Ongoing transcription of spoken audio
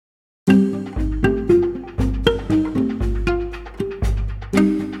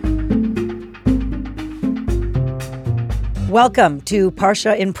Welcome to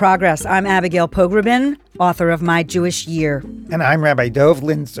Parsha in Progress. I'm Abigail Pogrobin, author of My Jewish Year. And I'm Rabbi Dov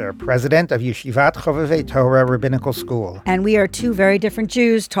Linzer, president of Yeshivat Chovevei Torah Rabbinical School. And we are two very different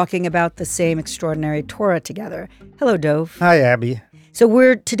Jews talking about the same extraordinary Torah together. Hello, Dov. Hi, Abby. So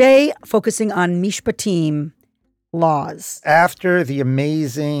we're today focusing on Mishpatim, laws. After the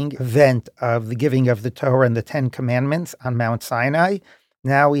amazing event of the giving of the Torah and the Ten Commandments on Mount Sinai,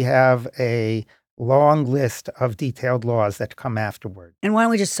 now we have a long list of detailed laws that come afterward. And why don't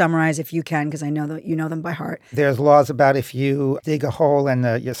we just summarize if you can, because I know that you know them by heart. There's laws about if you dig a hole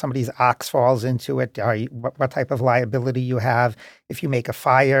and somebody's ox falls into it, what type of liability you have. If you make a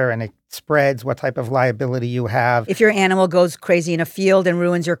fire and it spreads, what type of liability you have. If your animal goes crazy in a field and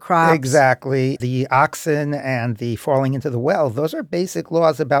ruins your crops. Exactly. The oxen and the falling into the well, those are basic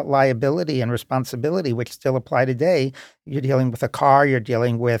laws about liability and responsibility, which still apply today. You're dealing with a car, you're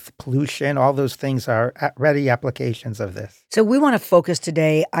dealing with pollution, all those things are ready applications of this. So we want to focus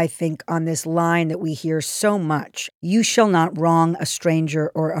today, I think, on this line that we hear so much. You shall not wrong a stranger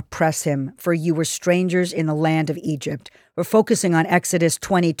or oppress him, for you were strangers in the land of Egypt. We're focusing on Exodus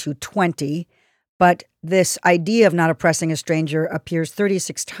 20:20, but this idea of not oppressing a stranger appears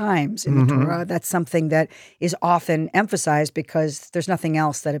 36 times in the Torah. That's something that is often emphasized because there's nothing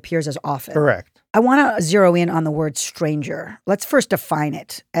else that appears as often. Correct. I want to zero in on the word stranger. Let's first define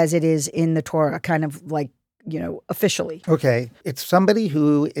it as it is in the Torah, kind of like, officially. Okay. It's somebody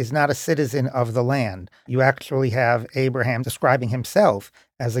who is not a citizen of the land. You actually have Abraham describing himself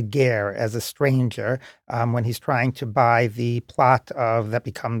as a ger, as a stranger, when he's trying to buy the plot that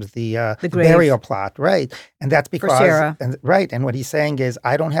becomes the burial plot, right? And that's because, for Sarah. And what he's saying is,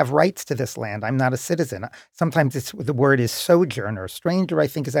 I don't have rights to this land. I'm not a citizen. Sometimes the word is sojourner. Stranger, I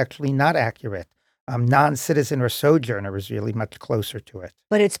think, is actually not accurate. Non-citizen or sojourner is really much closer to it.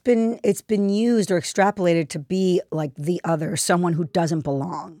 But it's been used or extrapolated to be like the other, someone who doesn't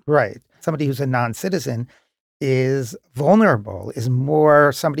belong. Right. Somebody who's a non-citizen is vulnerable, is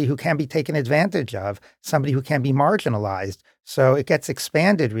more somebody who can be taken advantage of, somebody who can be marginalized. So it gets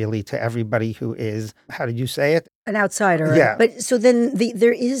expanded really to everybody who is, how did you say it? An outsider. Yeah. But so then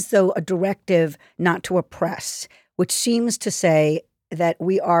there is, though, a directive not to oppress, which seems to say that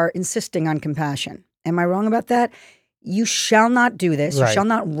we are insisting on compassion. Am I wrong about that? You shall not do this. Right. You shall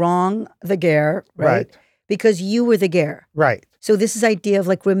not wrong the ger, right? Because you were the ger. Right. So this is idea of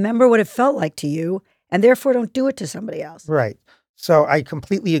like, remember what it felt like to you, and therefore don't do it to somebody else. Right. So I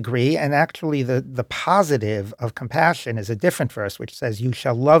completely agree. And actually the positive of compassion is a different verse, which says, you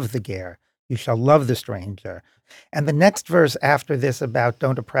shall love the ger. You shall love the stranger. And the next verse after this about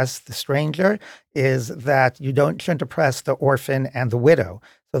don't oppress the stranger is that you shouldn't oppress the orphan and the widow.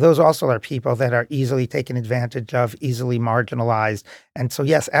 So those also are people that are easily taken advantage of, easily marginalized. And so,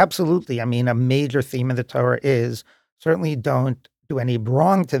 yes, absolutely. I mean, a major theme of the Torah is certainly don't do any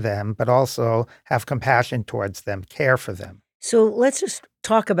wrong to them, but also have compassion towards them, care for them. So let's just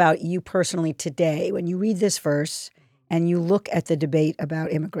talk about you personally today. When you read this verse and you look at the debate about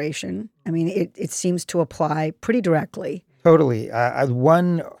immigration, I mean, it seems to apply pretty directly. Totally.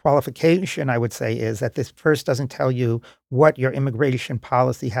 One qualification, I would say, is that this verse doesn't tell you what your immigration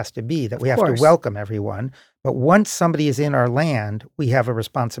policy has to be, that we have to welcome everyone. But once somebody is in our land, we have a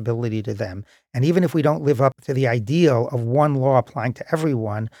responsibility to them. And even if we don't live up to the ideal of one law applying to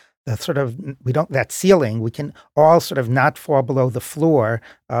everyone, that ceiling, we can all sort of not fall below the floor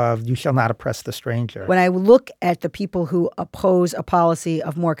of you shall not oppress the stranger. When I look at the people who oppose a policy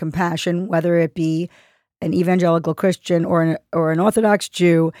of more compassion, whether it be an evangelical Christian or an Orthodox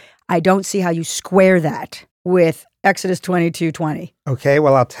Jew, I don't see how you square that with Exodus 22:20. Okay,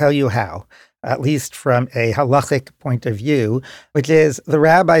 well, I'll tell you how, at least from a halachic point of view, which is the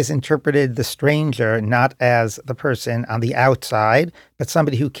rabbis interpreted the stranger not as the person on the outside, but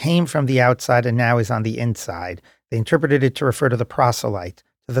somebody who came from the outside and now is on the inside. They interpreted it to refer to the proselyte,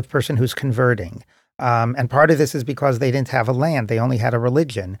 to the person who's converting. And part of this is because they didn't have a land. They only had a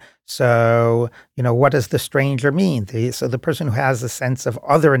religion. So, what does the stranger mean? So the person who has a sense of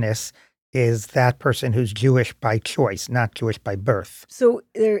otherness is that person who's Jewish by choice, not Jewish by birth. So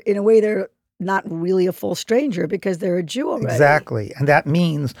in a way, they're not really a full stranger because they're a Jew already. Exactly. And that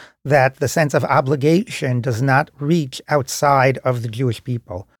means that the sense of obligation does not reach outside of the Jewish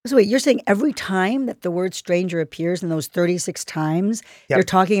people. So wait, you're saying every time that the word stranger appears in those 36 times, They're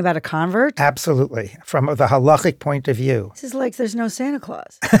talking about a convert? Absolutely. From the halachic point of view. This is like there's no Santa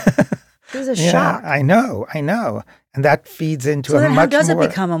Claus. This is a Yeah, shock. I know. And that feeds into So a then much how does more... it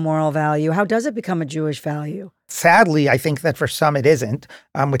become a moral value? How does it become a Jewish value? Sadly, I think that for some it isn't,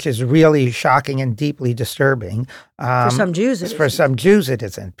 which is really shocking and deeply disturbing. For some Jews, it For isn't. some Jews, it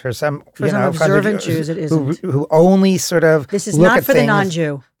isn't. For some, For some observant Jews, it isn't. who only sort of This is look not at for the things-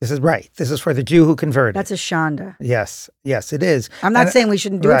 non-Jew. This is right. This is for the Jew who converted. That's a shanda. Yes, it is. I'm not And- saying we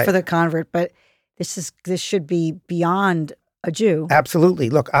shouldn't do it right. for the convert, but this should be beyond a Jew.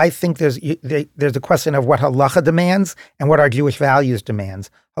 Absolutely. Look, I think there's a question of what halacha demands and what our Jewish values demands.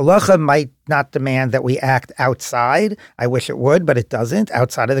 Halacha might not demand that we act outside. I wish it would, but it doesn't,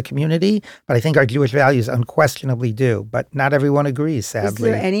 outside of the community. But I think our Jewish values unquestionably do. But not everyone agrees, Is sadly.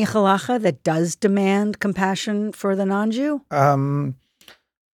 there any halacha that does demand compassion for the non-Jew? Let's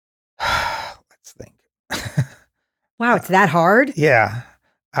think. Wow, it's that hard? Yeah.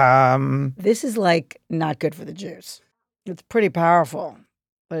 This is like not good for the Jews. It's pretty powerful,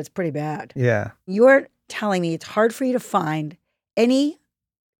 but it's pretty bad. Yeah. You're telling me it's hard for you to find any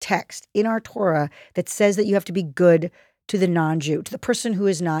text in our Torah that says that you have to be good to the non-Jew, to the person who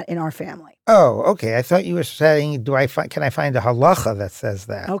is not in our family. Oh, okay. I thought you were saying, can I find a halacha that says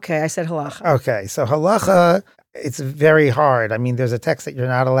that? Okay, I said halacha. Okay, so halacha, it's very hard. I mean, there's a text that you're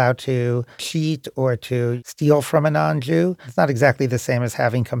not allowed to cheat or to steal from a non-Jew. It's not exactly the same as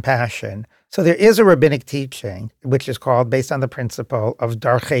having compassion. So there is a rabbinic teaching, which is called, based on the principle of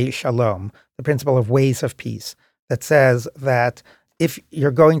darchei shalom, the principle of ways of peace, that says that if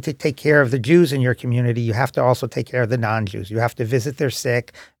you're going to take care of the Jews in your community, you have to also take care of the non-Jews. You have to visit their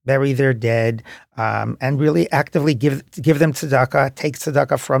sick, bury their dead, and really actively give them tzedakah, take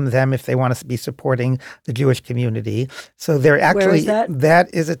tzedakah from them if they want to be supporting the Jewish community. So they're actually... Where is that?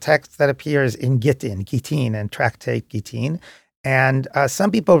 That is a text that appears in Gittin, and Tractate Gittin. And some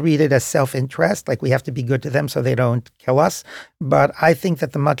people read it as self-interest, like we have to be good to them so they don't kill us. But I think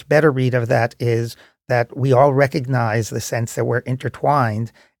that the much better read of that is that we all recognize the sense that we're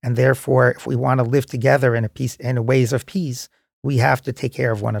intertwined, and therefore, if we want to live together in ways of peace, we have to take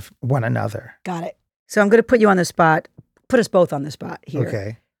care of one another. Got it. So I'm going to put you on the spot, put us both on the spot here.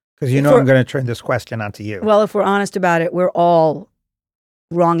 Okay, because you know I'm going to turn this question onto you. Well, if we're honest about it, we're all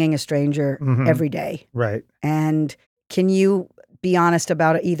wronging a stranger every day. Right. And can you be honest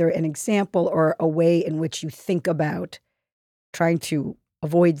about either an example or a way in which you think about trying to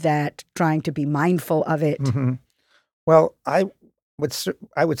avoid that, trying to be mindful of it? Mm-hmm. Well, I would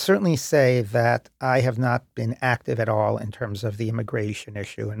certainly say that I have not been active at all in terms of the immigration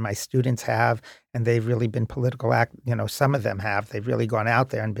issue, and my students have, and they've really been political some of them have. They've really gone out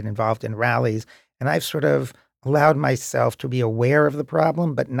there and been involved in rallies, and I've sort of allowed myself to be aware of the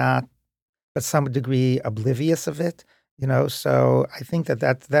problem, but some degree oblivious of it. So I think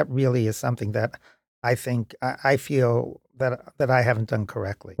that really is something that I think I feel that I haven't done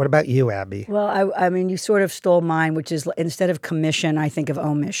correctly. What about you, Abby? Well, I mean, you sort of stole mine, which is instead of commission, I think of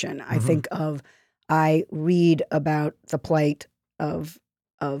omission. I read about the plight of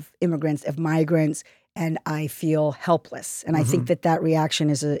immigrants, of migrants, and I feel helpless. And I think that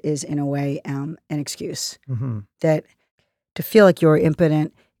reaction is in a way an excuse. That to feel like you're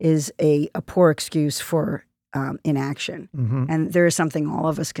impotent is a poor excuse for inaction. And there is something all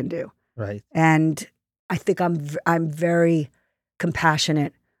of us can do. Right. And I think I'm very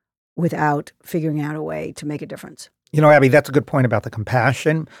compassionate without figuring out a way to make a difference. Abby, that's a good point about the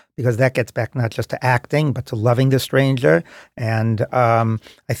compassion, because that gets back not just to acting, but to loving the stranger. And I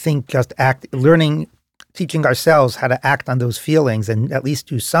think just teaching ourselves how to act on those feelings and at least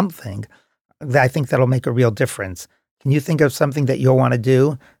do something, I think that'll make a real difference. Can you think of something that you'll want to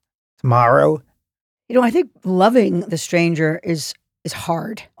do tomorrow? I think loving the stranger is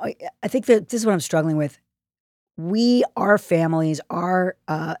hard. I think that this is what I'm struggling with. Our families, our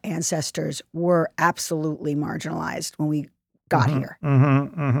ancestors were absolutely marginalized when we got here.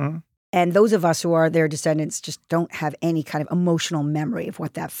 And those of us who are their descendants just don't have any kind of emotional memory of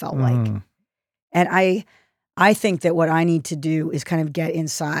what that felt like. And I think that what I need to do is kind of get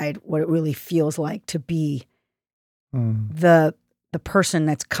inside what it really feels like to be the person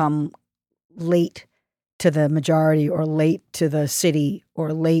that's come late to the majority, or late to the city,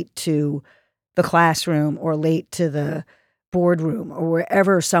 or late to the classroom, or late to the boardroom, or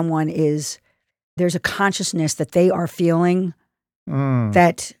wherever someone is. There's a consciousness that they are feeling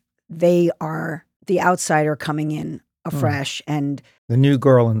that they are the outsider coming in afresh, and the new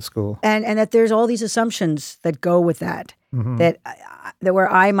girl in school, and that there's all these assumptions that go with that. That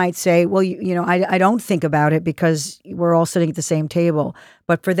where I might say, well, I don't think about it because we're all sitting at the same table,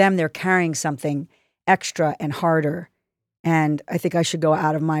 but for them, they're carrying something extra and harder. And I think I should go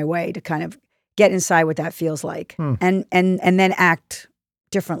out of my way to kind of get inside what that feels like, and then act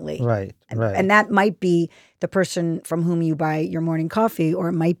differently. Right. And that might be the person from whom you buy your morning coffee, or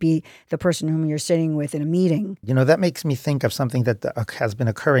it might be the person whom you're sitting with in a meeting. That makes me think of something that has been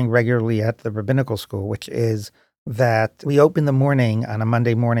occurring regularly at the rabbinical school, which is that we open the morning on a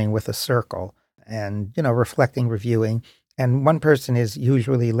Monday morning with a circle and, reflecting, reviewing. And one person is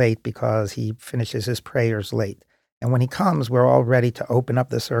usually late because he finishes his prayers late. And when he comes, we're all ready to open up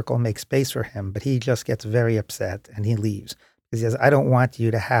the circle and make space for him. But he just gets very upset and he leaves. He says, I don't want you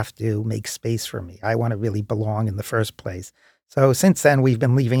to have to make space for me. I want to really belong in the first place. So since then, we've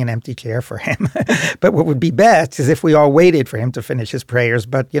been leaving an empty chair for him. But what would be best is if we all waited for him to finish his prayers.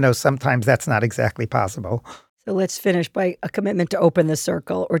 But, sometimes that's not exactly possible. So let's finish by a commitment to open the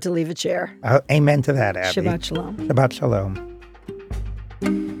circle or to leave a chair. Amen to that, Abby. Shabbat shalom. Shabbat shalom.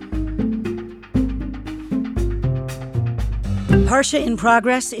 Parsha in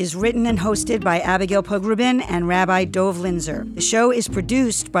Progress is written and hosted by Abigail Pogrubin and Rabbi Dov Linzer. The show is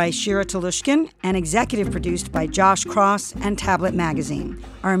produced by Shira Talushkin and executive produced by Josh Cross and Tablet Magazine.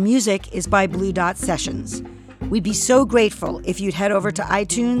 Our music is by Blue Dot Sessions. We'd be so grateful if you'd head over to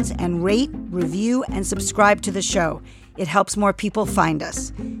iTunes and rate, review, and subscribe to the show. It helps more people find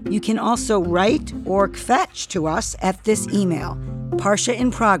us. You can also write or fetch to us at this email,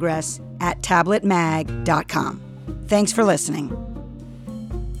 parshainprogress@tabletmag.com. Thanks for listening.